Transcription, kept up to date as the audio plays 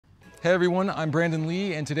Hey everyone, I'm Brandon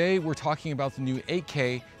Lee, and today we're talking about the new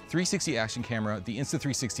 8K 360 action camera, the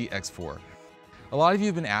Insta360 X4. A lot of you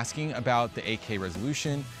have been asking about the 8K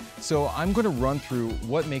resolution, so I'm going to run through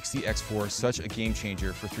what makes the X4 such a game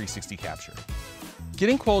changer for 360 capture.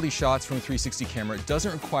 Getting quality shots from a 360 camera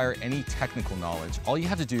doesn't require any technical knowledge. All you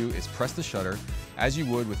have to do is press the shutter, as you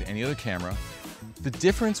would with any other camera. The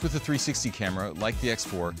difference with the 360 camera, like the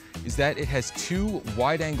X4, is that it has two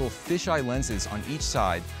wide-angle fisheye lenses on each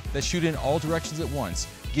side that shoot in all directions at once,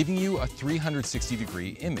 giving you a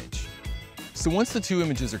 360-degree image. So once the two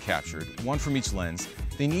images are captured, one from each lens,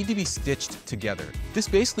 they need to be stitched together. This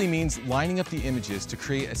basically means lining up the images to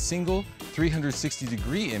create a single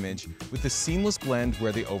 360-degree image with a seamless blend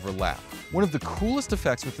where they overlap. One of the coolest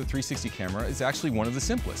effects with the 360 camera is actually one of the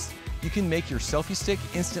simplest. You can make your selfie stick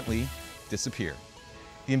instantly disappear.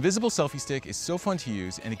 The invisible selfie stick is so fun to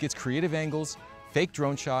use, and it gets creative angles, fake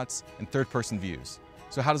drone shots, and third-person views.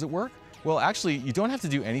 So how does it work? Well, actually, you don't have to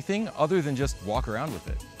do anything other than just walk around with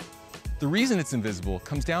it. The reason it's invisible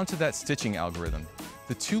comes down to that stitching algorithm.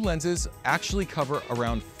 The two lenses actually cover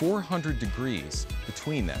around 400 degrees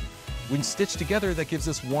between them. When stitched together, that gives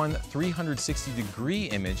us one 360-degree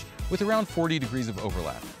image with around 40 degrees of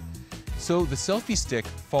overlap. So the selfie stick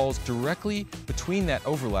falls directly between that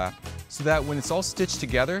overlap, so that when it's all stitched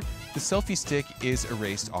together, the selfie stick is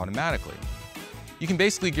erased automatically. You can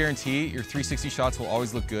basically guarantee your 360 shots will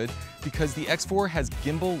always look good because the X4 has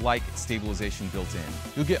gimbal-like stabilization built in.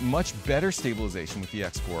 You'll get much better stabilization with the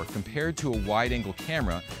X4 compared to a wide-angle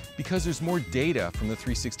camera because there's more data from the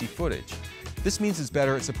 360 footage. This means it's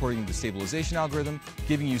better at supporting the stabilization algorithm,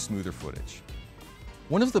 giving you smoother footage.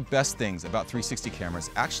 One of the best things about 360 cameras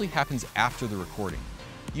actually happens after the recording.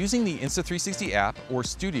 Using the Insta360 app or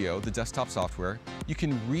Studio, the desktop software, you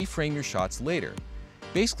can reframe your shots later.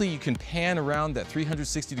 Basically, you can pan around that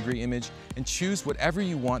 360-degree image and choose whatever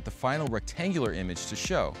you want the final rectangular image to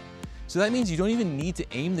show. So that means you don't even need to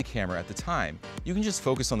aim the camera at the time. You can just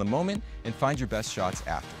focus on the moment and find your best shots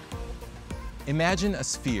after. Imagine a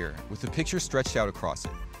sphere with a picture stretched out across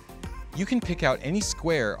it. You can pick out any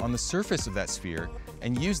square on the surface of that sphere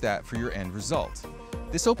and use that for your end result.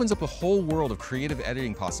 This opens up a whole world of creative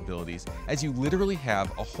editing possibilities, as you literally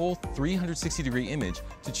have a whole 360-degree image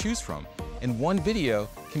to choose from, and one video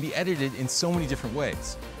can be edited in so many different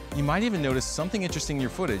ways. You might even notice something interesting in your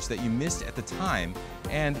footage that you missed at the time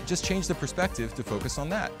and just change the perspective to focus on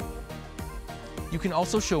that. You can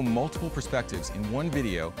also show multiple perspectives in one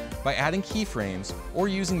video by adding keyframes or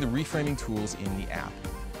using the reframing tools in the app.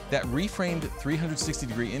 That reframed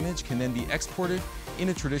 360-degree image can then be exported in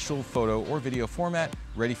a traditional photo or video format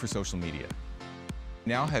ready for social media.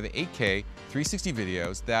 Now have 8K 360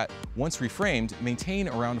 videos that, once reframed, maintain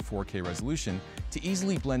around a 4K resolution to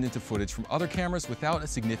easily blend into footage from other cameras without a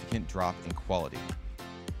significant drop in quality.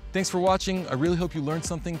 Thanks for watching. I really hope you learned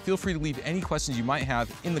something. Feel free to leave any questions you might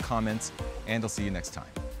have in the comments, and I'll see you next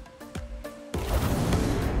time.